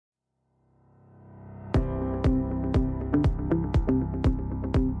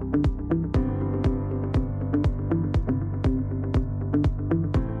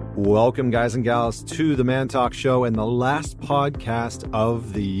Welcome, guys and gals, to the Man Talk Show and the last podcast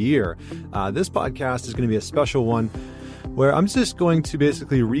of the year. This podcast is going to be a special one where I'm just going to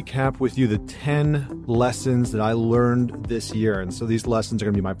basically recap with you the 10 lessons that I learned this year. And so these lessons are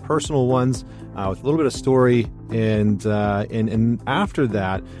going to be my personal ones with a little bit of story. And after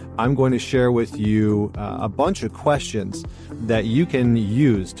that, I'm going to share with you a bunch of questions that you can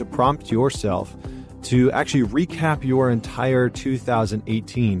use to prompt yourself to actually recap your entire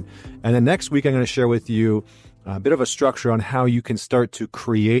 2018. And then next week, I'm going to share with you a bit of a structure on how you can start to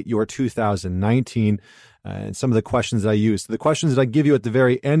create your 2019 and some of the questions that I use. So the questions that I give you at the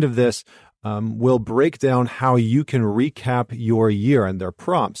very end of this will break down how you can recap your year, and they're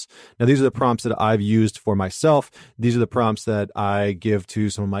prompts. Now, these are the prompts that I've used for myself. These are the prompts that I give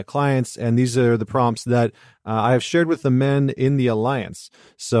to some of my clients, and these are the prompts that I have shared with the men in the Alliance.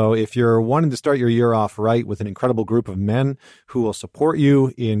 So if you're wanting to start your year off right with an incredible group of men who will support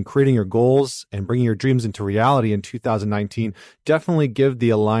you in creating your goals and bringing your dreams into reality in 2019, definitely give the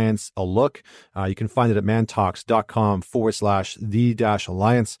Alliance a look. You can find it at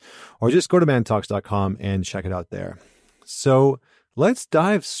mantalks.com/the-alliance, or just go to mantalks.com and check it out there. So let's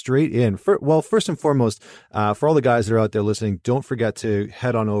dive straight in. First and foremost, for all the guys that are out there listening, don't forget to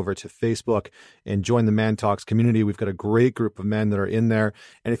head on over to Facebook and join the Man Talks community. We've got a great group of men that are in there.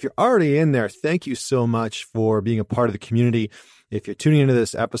 And if you're already in there, thank you so much for being a part of the community. If you're tuning into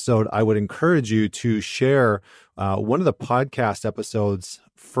this episode, I would encourage you to share one of the podcast episodes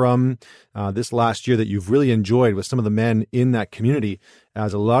from this last year that you've really enjoyed with some of the men in that community,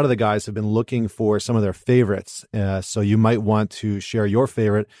 as a lot of the guys have been looking for some of their favorites. So you might want to share your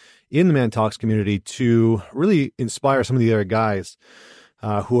favorite in the Man Talks community to really inspire some of the other guys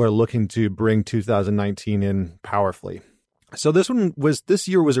who are looking to bring 2019 in powerfully. So this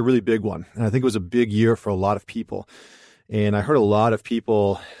year was a really big one. And I think it was a big year for a lot of people. And I heard a lot of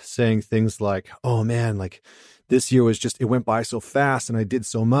people saying things like, oh man, like this year it went by so fast and I did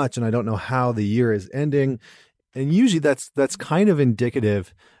so much and I don't know how the year is ending. And usually that's kind of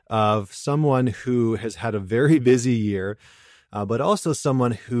indicative of someone who has had a very busy year, but also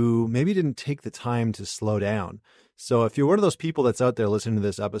someone who maybe didn't take the time to slow down. So if you're one of those people that's out there listening to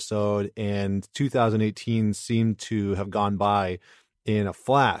this episode and 2018 seemed to have gone by in a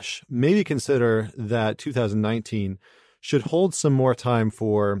flash, maybe consider that 2019 should hold some more time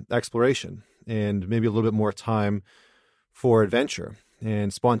for exploration and maybe a little bit more time for adventure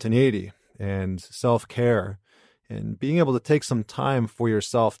and spontaneity and self-care and being able to take some time for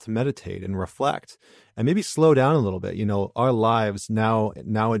yourself to meditate and reflect and maybe slow down a little bit. You know, our lives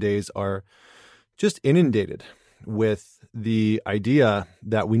nowadays are just inundated with the idea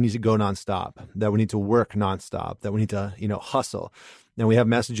that we need to go nonstop, that we need to work nonstop, that we need to, hustle. And we have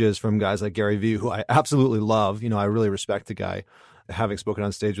messages from guys like Gary Vee, who I absolutely love. I really respect the guy, having spoken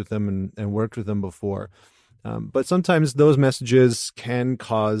on stage with him and worked with him before. But sometimes those messages can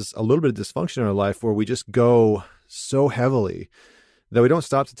cause a little bit of dysfunction in our life where we just go so heavily that we don't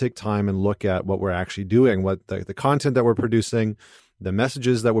stop to take time and look at what we're actually doing, what the content that we're producing, the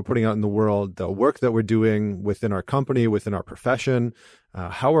messages that we're putting out in the world, the work that we're doing within our company, within our profession,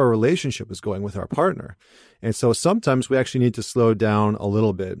 how our relationship is going with our partner. And so sometimes we actually need to slow down a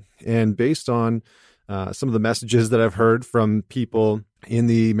little bit. And based on some of the messages that I've heard from people in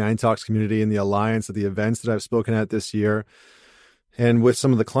the Man Talks community, in the Alliance, at the events that I've spoken at this year, and with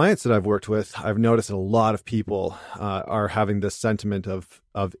some of the clients that I've worked with, I've noticed that a lot of people are having this sentiment of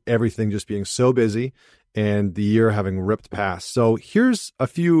everything just being so busy and the year having ripped past. So here's a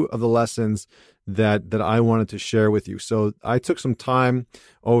few of the lessons that I wanted to share with you. So I took some time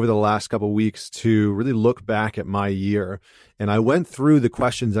over the last couple of weeks to really look back at my year. And I went through the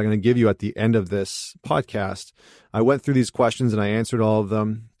questions I'm going to give you at the end of this podcast. I went through these questions and I answered all of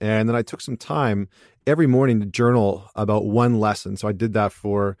them. And then I took some time every morning to journal about one lesson. So I did that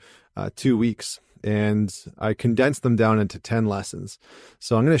for 2 weeks. And I condensed them down into 10 lessons.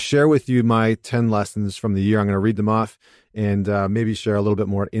 So I'm going to share with you my 10 lessons from the year. I'm going to read them off and maybe share a little bit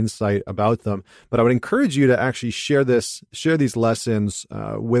more insight about them. But I would encourage you to actually share these lessons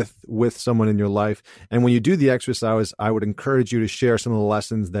with someone in your life. And when you do the exercise, I would encourage you to share some of the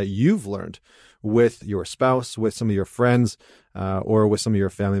lessons that you've learned with your spouse, with some of your friends, or with some of your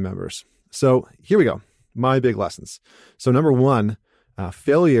family members. So here we go. My big lessons. So number one,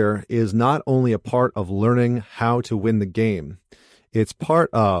 failure is not only a part of learning how to win the game, it's part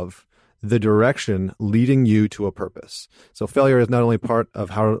of the direction leading you to a purpose. So failure is not only part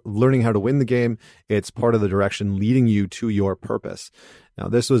of learning how to win the game, it's part of the direction leading you to your purpose. Now,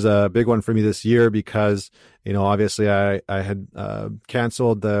 this was a big one for me this year because, obviously I had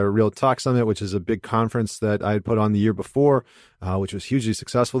canceled the Real Talk Summit, which is a big conference that I had put on the year before, which was hugely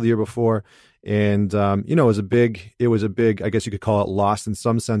successful the year before. And, it was a big, I guess you could call it loss in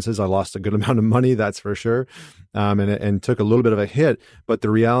some senses. I lost a good amount of money, that's for sure. And took a little bit of a hit. But the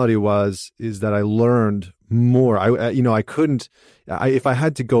reality is that I learned more. If I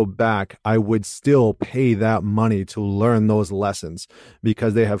had to go back, I would still pay that money to learn those lessons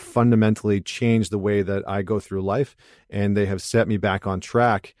because they have fundamentally changed the way that I go through life, and they have set me back on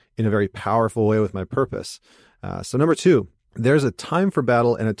track in a very powerful way with my purpose. So number 2, there's a time for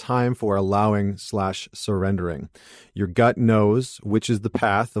battle and a time for allowing/surrendering. Your gut knows which is the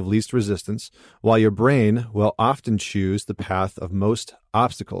path of least resistance, while your brain will often choose the path of most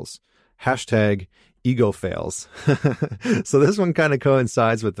obstacles. #ego fails. So this one kind of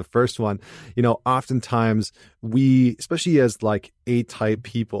coincides with the first one. Oftentimes we, especially as like A-type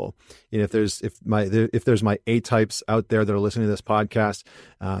people, if there's my A-types out there that are listening to this podcast,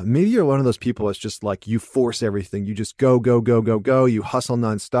 maybe you're one of those people that's just like, you force everything. You just go, go, go, go, go. You hustle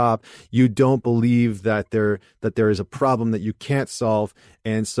nonstop. You don't believe that there is a problem that you can't solve.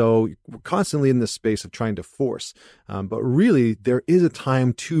 And so we're constantly in this space of trying to force. But really, there is a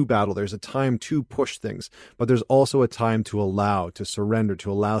time to battle. There's a time to push things, but there's also a time to allow, to surrender,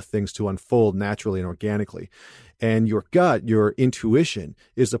 to allow things to unfold naturally and organically. And your gut, your intuition,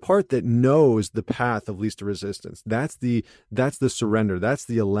 is the part that knows the path of least resistance. That's the surrender. That's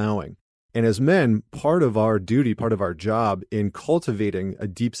the allowing. And as men, part of our duty, part of our job in cultivating a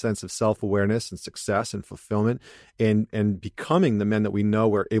deep sense of self-awareness and success and fulfillment and becoming the men that we know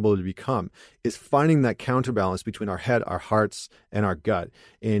we're able to become is finding that counterbalance between our head, our hearts, and our gut.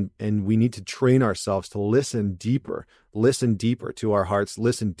 And we need to train ourselves to listen deeper to our hearts,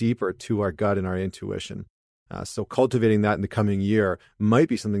 listen deeper to our gut and our intuition. So cultivating that in the coming year might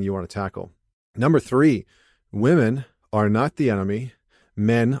be something you want to tackle. Number 3, women are not the enemy.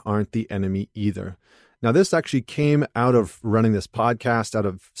 Men aren't the enemy either. Now, this actually came out of running this podcast, out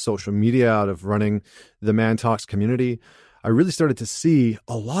of social media, out of running the Man Talks community. I really started to see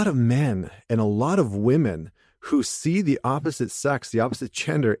a lot of men and a lot of women who see the opposite sex, the opposite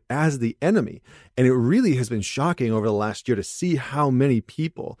gender, as the enemy. And it really has been shocking over the last year to see how many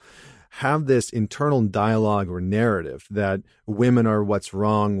people have this internal dialogue or narrative that women are what's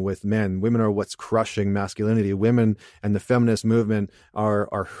wrong with men. Women are what's crushing masculinity. Women and the feminist movement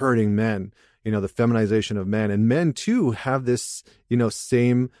are hurting men. The feminization of men, and men too have this,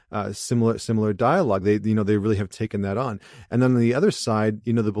 same similar dialogue. They really have taken that on. And then on the other side,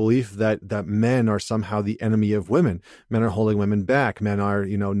 the belief that men are somehow the enemy of women. Men are holding women back. Men are,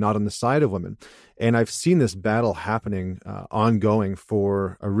 not on the side of women. And I've seen this battle happening, ongoing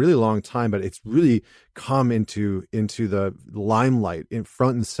for a really long time, but it's really come into the limelight in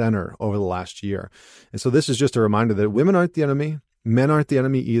front and center over the last year. And so this is just a reminder that women aren't the enemy. Men aren't the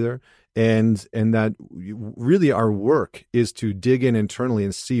enemy either. And that really our work is to dig in internally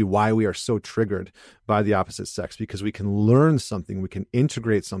and see why we are so triggered by the opposite sex, because we can learn something, we can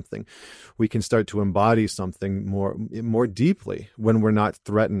integrate something, we can start to embody something more deeply when we're not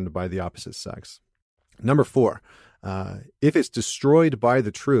threatened by the opposite sex. Number 4, if it's destroyed by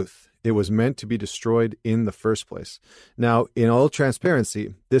the truth, it was meant to be destroyed in the first place. Now, in all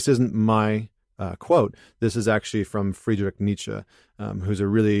transparency, this isn't my quote. This is actually from Friedrich Nietzsche, who's a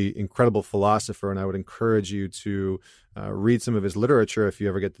really incredible philosopher, and I would encourage you to read some of his literature if you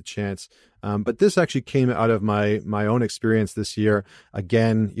ever get the chance. But this actually came out of my own experience this year.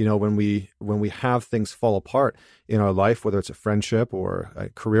 Again, when we have things fall apart in our life, whether it's a friendship or a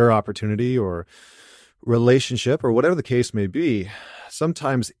career opportunity or relationship or whatever the case may be,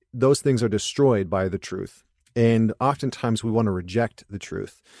 sometimes those things are destroyed by the truth. And oftentimes we want to reject the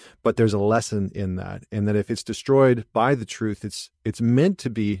truth, but there's a lesson in that. And that if it's destroyed by the truth, it's meant to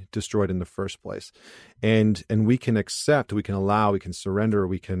be destroyed in the first place. And we can accept, we can allow, we can surrender,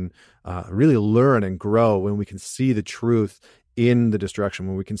 we can really learn and grow when we can see the truth in the destruction,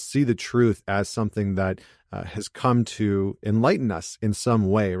 when we can see the truth as something that has come to enlighten us in some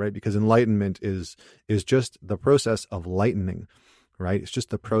way, right? Because enlightenment is just the process of lightening. Right? It's just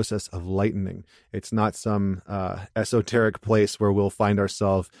the process of lightening. It's not some esoteric place where we'll find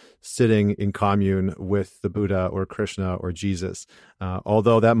ourselves sitting in commune with the Buddha or Krishna or Jesus.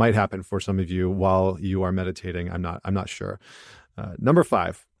 Although that might happen for some of you while you are meditating. I'm not sure. Number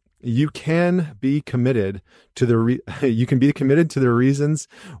 5, you can be committed to the reasons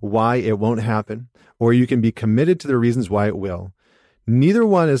why it won't happen, or you can be committed to the reasons why it will. Neither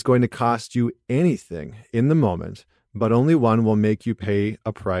one is going to cost you anything in the moment, but only one will make you pay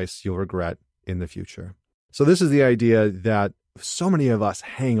a price you'll regret in the future. So this is the idea that so many of us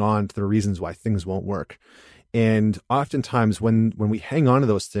hang on to the reasons why things won't work. And oftentimes when we hang on to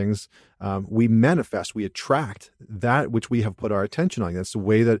those things, we manifest, we attract that which we have put our attention on. That's the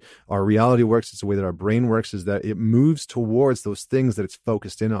way that our reality works. It's the way that our brain works, is that it moves towards those things that it's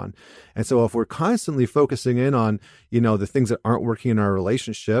focused in on. And so if we're constantly focusing in on, the things that aren't working in our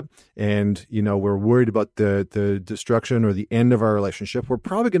relationship, and, we're worried about the destruction or the end of our relationship, we're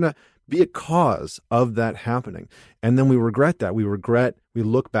probably going to be a cause of that happening. And then we regret that. We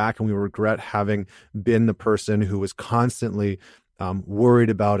look back and we regret having been the person who was constantly worried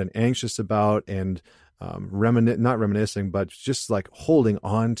about and anxious about and not reminiscing, but just like holding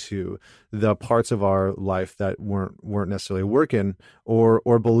on to the parts of our life that weren't necessarily working,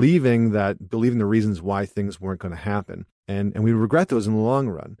 or believing the reasons why things weren't going to happen. And we regret those in the long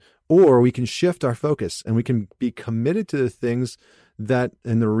run. Or we can shift our focus and we can be committed to the things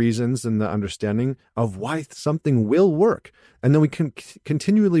and the reasons and the understanding of why something will work. And then we can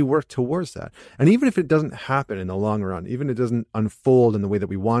continually work towards that. And even if it doesn't happen in the long run, even if it doesn't unfold in the way that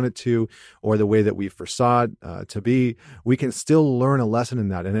we want it to, or the way that we foresaw it to be, we can still learn a lesson in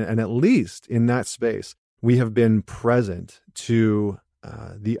that. And at least in that space, we have been present to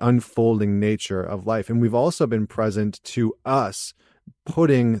the unfolding nature of life. And we've also been present to us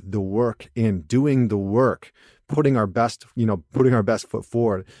putting the work in, doing the work, putting our best foot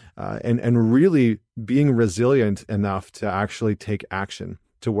forward, and really being resilient enough to actually take action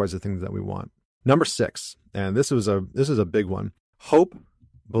towards the things that we want. Number 6, and this is a big one. Hope,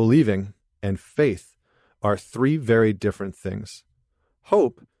 believing, and faith are 3 very different things.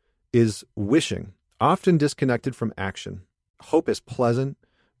 Hope is wishing, often disconnected from action. Hope is pleasant,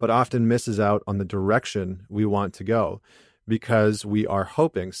 but often misses out on the direction we want to go, because we are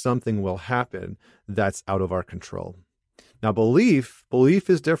hoping something will happen that's out of our control. Now, belief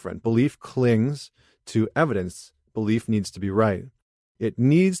is different. Belief clings to evidence. Belief needs to be right. It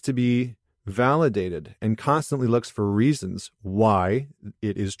needs to be validated and constantly looks for reasons why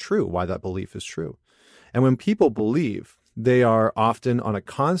it is true, why that belief is true. And when people believe, they are often on a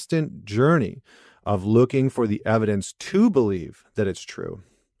constant journey of looking for the evidence to believe that it's true,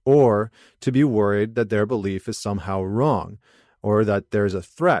 or to be worried that their belief is somehow wrong, or that there's a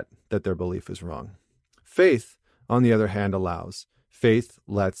threat that their belief is wrong. Faith, on the other hand, allows. Faith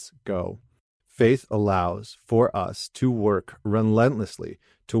lets go. Faith allows for us to work relentlessly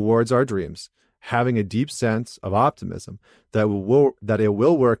towards our dreams, having a deep sense of optimism that it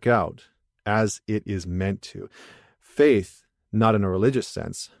will work out as it is meant to. Faith, not in a religious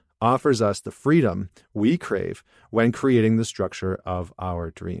sense, offers us the freedom we crave when creating the structure of our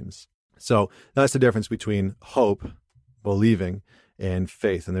dreams. So that's the difference between hope, believing, and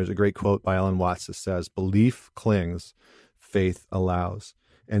faith. And there's a great quote by Alan Watts that says, "Belief clings, faith allows."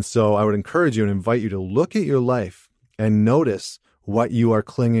 And so I would encourage you and invite you to look at your life and notice what you are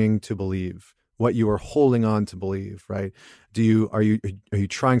clinging to believe, what you are holding on to believe, right? Are you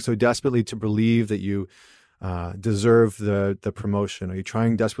trying so desperately to believe that you deserve the promotion? Are you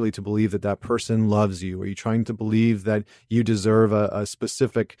trying desperately to believe that person loves you? Are you trying to believe that you deserve a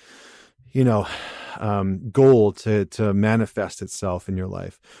specific, goal to manifest itself in your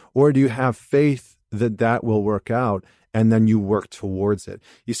life? Or do you have faith that will work out, and then you work towards it?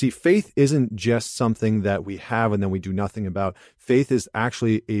 You see, faith isn't just something that we have and then we do nothing about. Faith is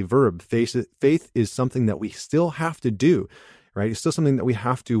actually a verb. Faith is something that we still have to do, right? It's still something that we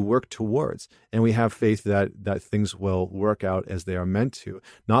have to work towards. And we have faith that things will work out as they are meant to,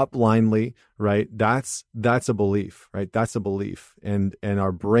 not blindly, right? That's a belief, right? That's a belief. And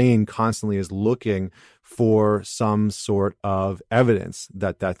our brain constantly is looking for some sort of evidence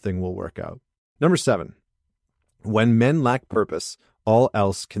that thing will work out. Number 7, when men lack purpose, all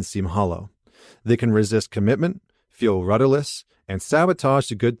else can seem hollow. They can resist commitment, feel rudderless, and sabotage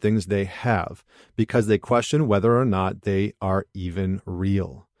the good things they have because they question whether or not they are even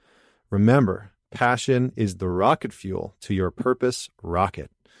real. Remember, passion is the rocket fuel to your purpose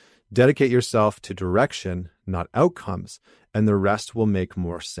rocket. Dedicate yourself to direction, not outcomes, and the rest will make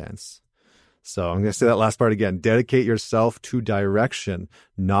more sense. So I'm going to say that last part again. Dedicate yourself to direction,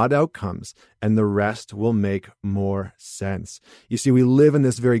 not outcomes, and the rest will make more sense. You see, we live in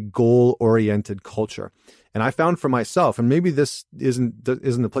this very goal-oriented culture. And I found for myself, and maybe this isn't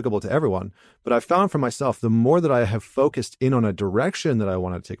applicable to everyone, but I found for myself, the more that I have focused in on a direction that I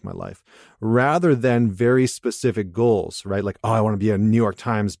want to take my life, rather than very specific goals, right? Like, I want to be a New York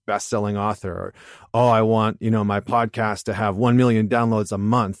Times best-selling author, or, I want, my podcast to have 1 million downloads a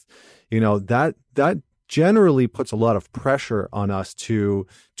month. That generally puts a lot of pressure on us to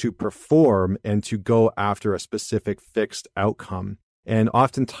perform and to go after a specific fixed outcome. And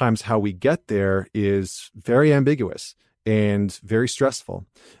oftentimes how we get there is very ambiguous. and very stressful.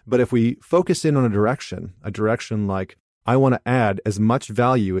 But if we focus in on a direction like, I want to add as much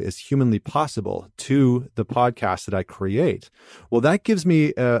value as humanly possible to the podcast that I create, well, that gives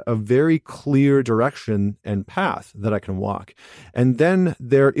me a very clear direction and path that I can walk. And then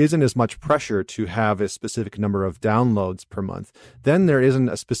there isn't as much pressure to have a specific number of downloads per month. Then there isn't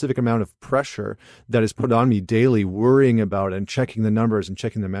a specific amount of pressure that is put on me daily, worrying about and checking the numbers and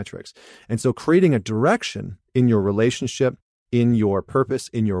checking the metrics. And so creating a direction in your relationship, in your purpose,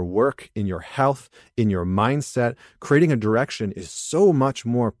 in your work, in your health, in your mindset, creating a direction is so much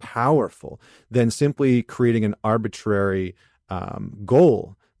more powerful than simply creating an arbitrary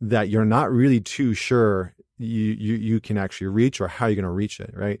goal that you're not really too sure you can actually reach or how you're going to reach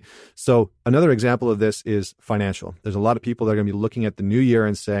it, right? So another example of this is financial. There's a lot of people that are going to be looking at the new year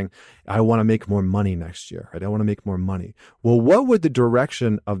and saying, I want to make more money next year, right? I want to make more money. Well, what would the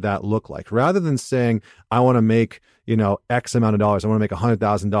direction of that look like? Rather than saying, I want to make, X amount of dollars, I want to make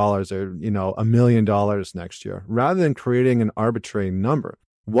 $100,000 or, $1 million next year, rather than creating an arbitrary number.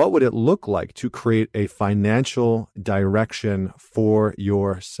 What would it look like to create a financial direction for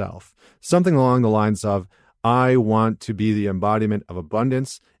yourself? Something along the lines of, I want to be the embodiment of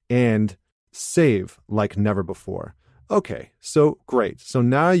abundance and save like never before. Okay, so great. So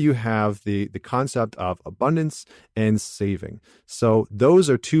now you have the concept of abundance and saving. So those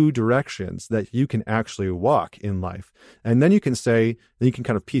are two directions that you can actually walk in life. And then you can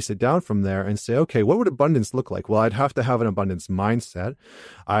kind of piece it down from there and say, okay, what would abundance look like? Well, I'd have to have an abundance mindset.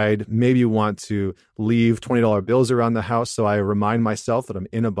 I'd maybe want to leave $20 bills around the house so I remind myself that I'm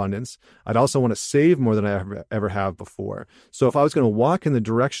in abundance. I'd also want to save more than I ever have before. So if I was going to walk in the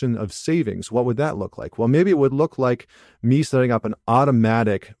direction of savings, what would that look like? Well, maybe it would look like me setting up an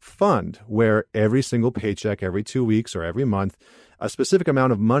automatic fund where every single paycheck, every 2 weeks or every month, a specific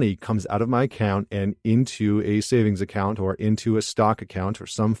amount of money comes out of my account and into a savings account or into a stock account or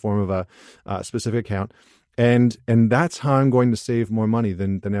some form of a specific account. And that's how I'm going to save more money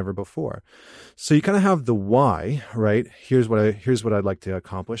than ever before. So you kind of have the why, right? Here's what I'd like to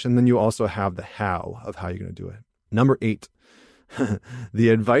accomplish. And then you also have the how of how you're going to do it. Number 8, the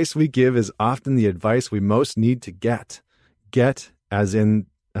advice we give is often the advice we most need to get. Get as in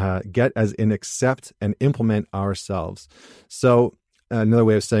accept and implement ourselves. So another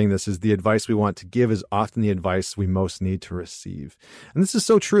way of saying this is the advice we want to give is often the advice we most need to receive. And this is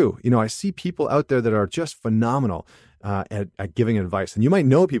so true. I see people out there that are just phenomenal at giving advice. And you might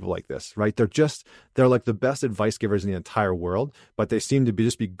know people like this, right? They're like the best advice givers in the entire world, but they seem to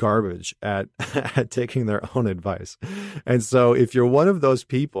just be garbage at taking their own advice. And so if you're one of those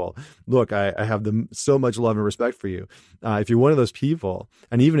people, look, I have so much love and respect for you. If you're one of those people,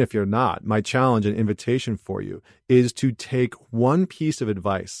 and even if you're not, my challenge and invitation for you is to take one piece of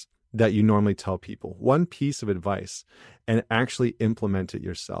advice that you normally tell people, one piece of advice, and actually implement it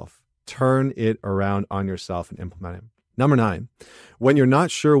yourself. Turn it around on yourself and implement it. Number 9, when you're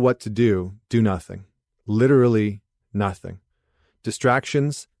not sure what to do nothing. Literally nothing.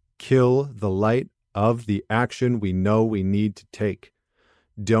 Distractions kill the light of the action we know we need to take.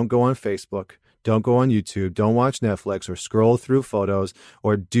 Don't go on Facebook. Don't go on YouTube. Don't watch Netflix or scroll through photos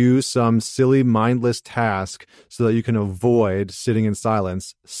or do some silly mindless task so that you can avoid sitting in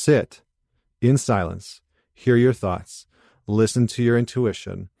silence. Sit in silence. Hear your thoughts. Listen to your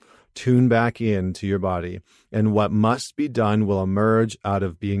intuition. Tune back into your body, and what must be done will emerge out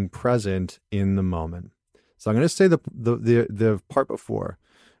of being present in the moment. So I'm going to say the part before.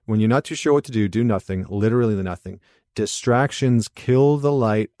 When you're not too sure what to do nothing, literally nothing. Distractions kill the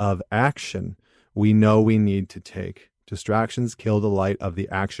light of action we know we need to take. Distractions kill the light of the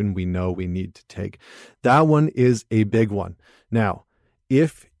action we know we need to take. That one is a big one. Now,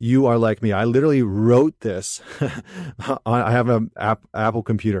 if you are like me, I literally wrote this. I have an Apple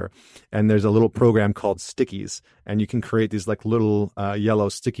computer, and there's a little program called Stickies, and you can create these like little yellow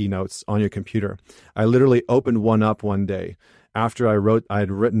sticky notes on your computer. I literally opened one up one day after I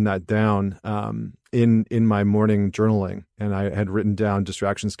had written that down in my morning journaling, and I had written down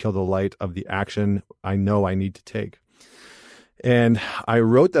distractions kill the light of the action I know I need to take. And I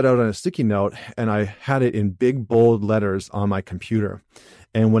wrote that out on a sticky note, and I had it in big, bold letters on my computer.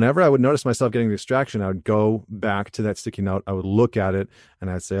 And whenever I would notice myself getting a distraction, I would go back to that sticky note. I would look at it, and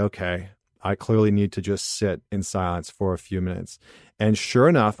I'd say, okay, I clearly need to just sit in silence for a few minutes. And sure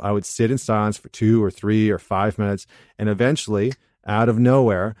enough, I would sit in silence for 2 or 3 or 5 minutes. And eventually, out of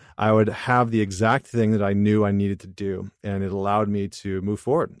nowhere, I would have the exact thing that I knew I needed to do. And it allowed me to move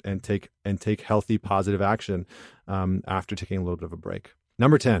forward and take healthy, positive action after taking a little bit of a break.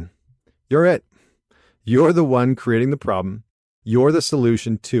 Number 10, you're it. You're the one creating the problem. You're the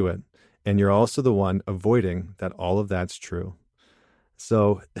solution to it. And you're also the one avoiding that all of that's true.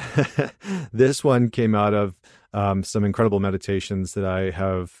 So this one came out of some incredible meditations that I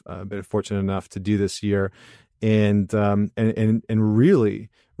have been fortunate enough to do this year. And really,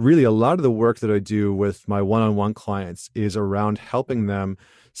 really a lot of the work that I do with my one-on-one clients is around helping them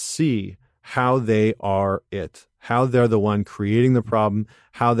see how they are it, how they're the one creating the problem,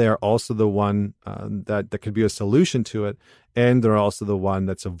 how they're also the one that could be a solution to it, and they're also the one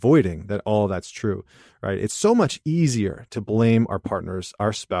that's avoiding that all that's true, right? It's so much easier to blame our partners,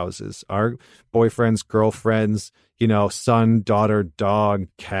 our spouses, our boyfriends, girlfriends, son, daughter, dog,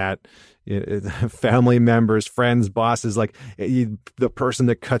 cat, family members, friends, bosses, like the person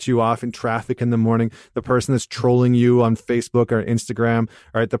that cuts you off in traffic in the morning, the person that's trolling you on Facebook or Instagram,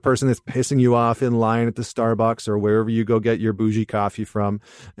 right? The person that's pissing you off in line at the Starbucks or wherever you go get your bougie coffee from,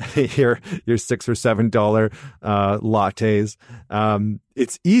 your $6 or $7 lattes.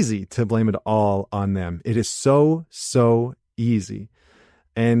 It's easy to blame it all on them. It is so easy.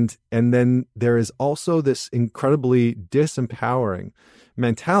 And then there is also this incredibly disempowering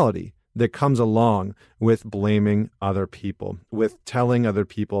mentality that comes along with blaming other people, with telling other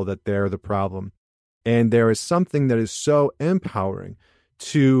people that they're the problem. And there is something that is so empowering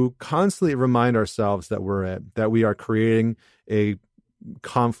to constantly remind ourselves that we are creating a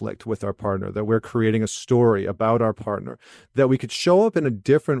conflict with our partner, that we're creating a story about our partner, that we could show up in a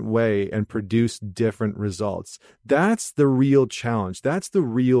different way and produce different results. That's the real challenge. That's the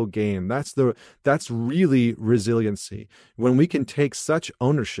real game. That's really resiliency. When we can take such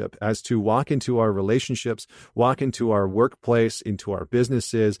ownership as to walk into our relationships, walk into our workplace, into our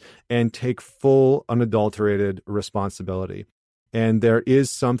businesses, and take full unadulterated responsibility. And there is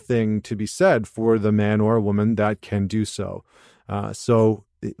something to be said for the man or woman that can do so. So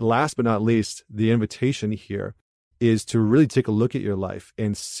last but not least, the invitation here is to really take a look at your life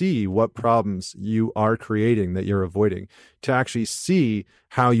and see what problems you are creating that you're avoiding, to actually see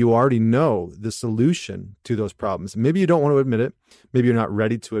how you already know the solution to those problems. Maybe you don't want to admit it. Maybe you're not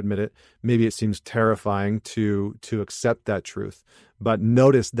ready to admit it. Maybe it seems terrifying to accept that truth, but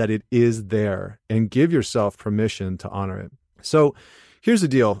notice that it is there and give yourself permission to honor it. So here's the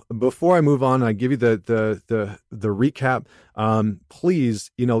deal. Before I move on, I give you the recap.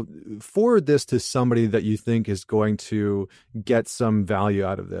 Please, forward this to somebody that you think is going to get some value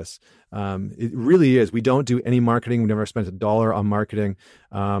out of this. It really is. We don't do any marketing. We never spent $1 on marketing.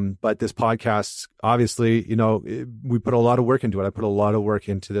 But this podcast, obviously, we put a lot of work into it. I put a lot of work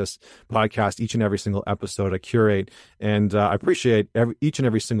into this podcast, each and every single episode I curate. And I appreciate each and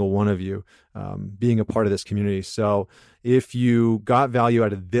every single one of you being a part of this community. So if you got value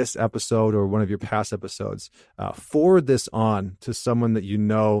out of this episode or one of your past episodes, forward this on to someone that you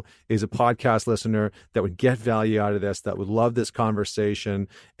know is a podcast listener that would get value out of this, that would love this conversation,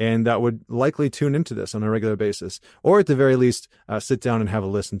 and that would likely tune into this on a regular basis, or at the very least, sit down and have a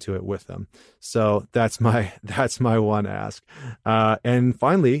listen to it with them. So that's my one ask. And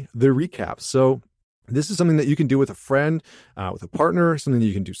finally, the recap. So this is something that you can do with a friend, with a partner, something that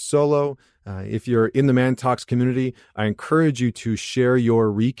you can do solo. If you're in the Man Talks community, I encourage you to share your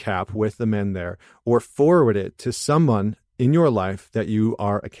recap with the men there, or forward it to someone in your life that you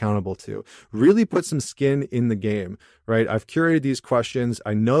are accountable to. Really put some skin in the game, right? I've curated these questions.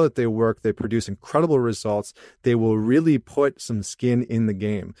 I know that they work. They produce incredible results. They will really put some skin in the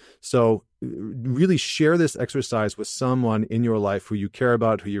game. So really share this exercise with someone in your life who you care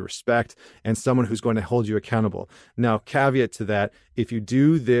about, who you respect, and someone who's going to hold you accountable. Now, caveat to that, if you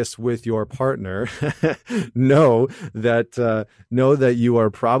do this with your partner, know that you are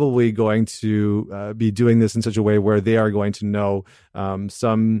probably going to be doing this in such a way where they are going to know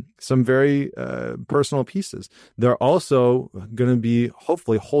some very personal pieces. They're also going to be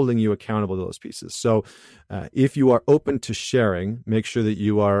hopefully holding you accountable to those pieces. So if you are open to sharing, make sure that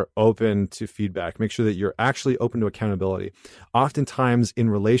you are open to feedback. Make sure that you're actually open to accountability. Oftentimes in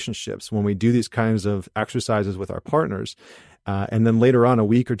relationships, when we do these kinds of exercises with our partners, and then later on, a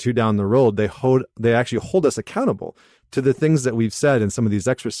week or two down the road, they actually hold us accountable to the things that we've said in some of these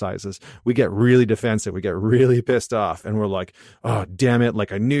exercises. We get really defensive. We get really pissed off, and we're like, "Oh, damn it!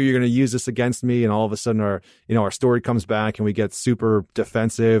 Like I knew you're going to use this against me." And all of a sudden, our story comes back, and we get super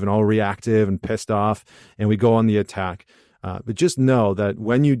defensive and all reactive and pissed off, and we go on the attack. But just know that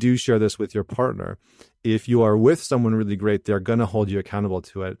when you do share this with your partner, if you are with someone really great, they're going to hold you accountable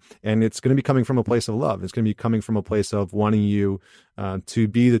to it. And it's going to be coming from a place of love. It's going to be coming from a place of wanting you to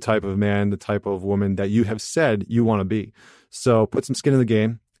be the type of man, the type of woman that you have said you want to be. So put some skin in the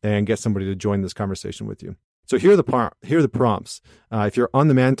game and get somebody to join this conversation with you. So here are the prompts. If you're on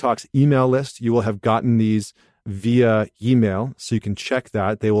the Man Talks email list, you will have gotten these via email, so you can check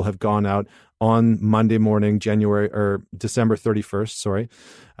that. They will have gone out on Monday morning, December 31st, sorry.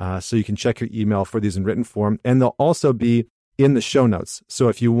 So you can check your email for these in written form, and they'll also be in the show notes. So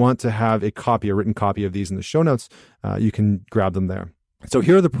if you want to have a written copy of these in the show notes, you can grab them there. So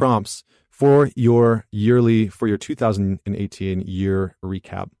here are the prompts for your 2018 year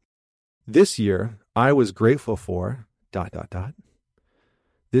recap. This year, I was grateful for ...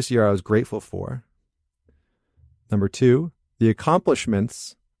 This year, I was grateful for. Number 2, the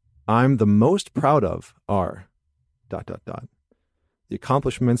accomplishments I'm the most proud of are ... The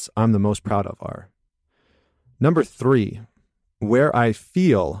accomplishments I'm the most proud of are. Number 3, where I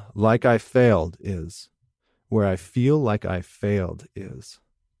feel like I failed is. Where I feel like I failed is.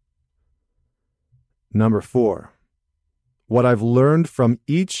 Number 4, what I've learned from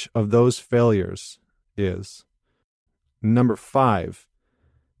each of those failures is. Number 5,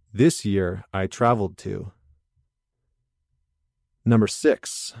 this year I traveled to. Number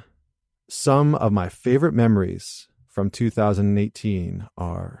 6, some of my favorite memories from 2018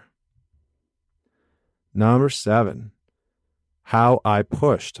 are. Number 7, how I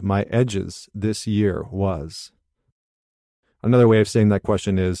pushed my edges this year was. Another way of saying that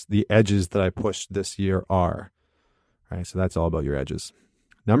question is the edges that I pushed this year are. All right, so that's all about your edges.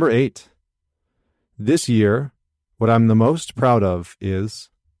 Number 8, this year, what I'm the most proud of is.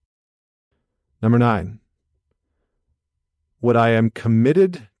 Number 9, what I am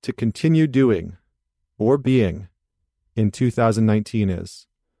committed to continue doing or being in 2019 is.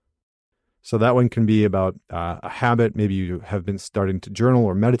 So that one can be about a habit. Maybe you have been starting to journal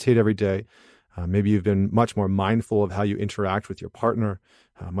or meditate every day. Maybe you've been much more mindful of how you interact with your partner,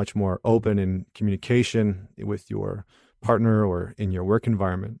 much more open in communication with your partner or in your work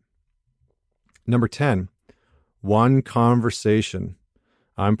environment. Number 10, one conversation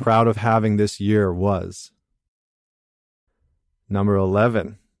I'm proud of having this year was. Number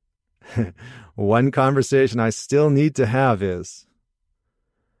 11, one conversation I still need to have is.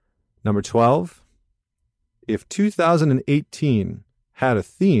 Number 12, if 2018 had a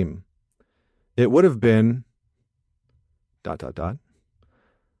theme, it would have been ...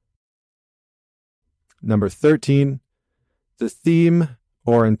 Number 13, the theme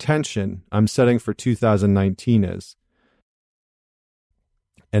or intention I'm setting for 2019 is.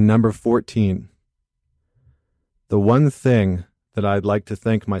 And number 14, the one thing that I'd like to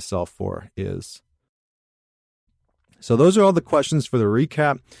thank myself for is. So those are all the questions for the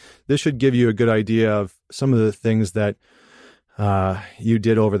recap. This should give you a good idea of some of the things that you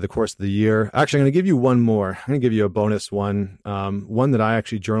did over the course of the year. Actually, I'm going to give you one more. I'm going to give you a bonus one, one that I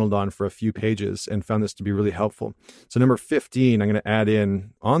actually journaled on for a few pages and found this to be really helpful. So number 15, I'm going to add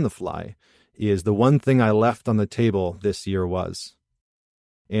in on the fly, is the one thing I left on the table this year was.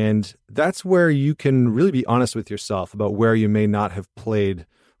 And that's where you can really be honest with yourself about where you may not have played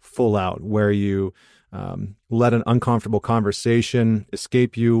full out, where you let an uncomfortable conversation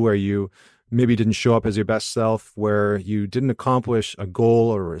escape you, where you maybe didn't show up as your best self, where you didn't accomplish a goal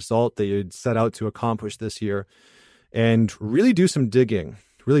or a result that you'd set out to accomplish this year, and really do some digging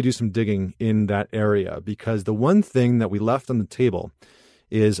in that area, because the one thing that we left on the table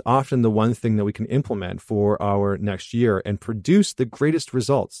is often the one thing that we can implement for our next year and produce the greatest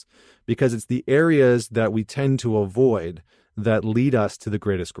results, because it's the areas that we tend to avoid that lead us to the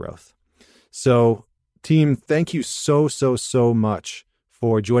greatest growth. So, team, thank you so much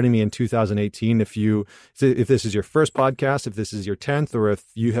for joining me in 2018. If this is your first podcast, if this is your 10th, or if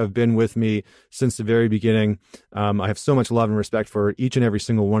you have been with me since the very beginning, I have so much love and respect for each and every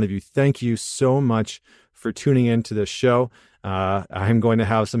single one of you. Thank you so much for tuning into this show. I'm going to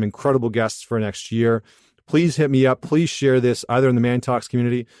have some incredible guests for next year. Please hit me up. Please share this either in the Man Talks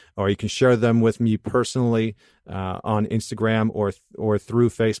community, or you can share them with me personally on Instagram or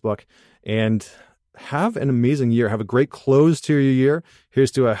through Facebook. And have an amazing year. Have a great close to your year.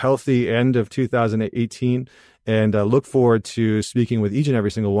 Here's to a healthy end of 2018. And look forward to speaking with each and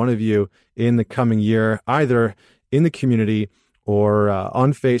every single one of you in the coming year, either in the community or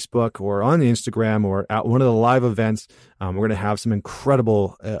on Facebook or on Instagram or at one of the live events. We're going to have some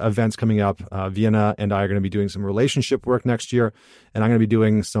incredible events coming up. Vienna and I are going to be doing some relationship work next year, and I'm going to be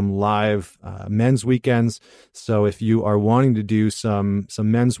doing some live men's weekends. So if you are wanting to do some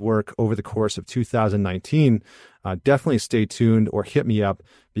men's work over the course of 2019, definitely stay tuned or hit me up,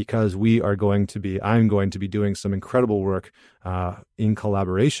 because I'm going to be doing some incredible work in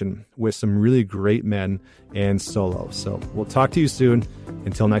collaboration with some really great men and solo. So we'll talk to you soon.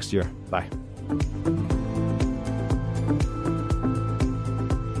 Until next year. Bye.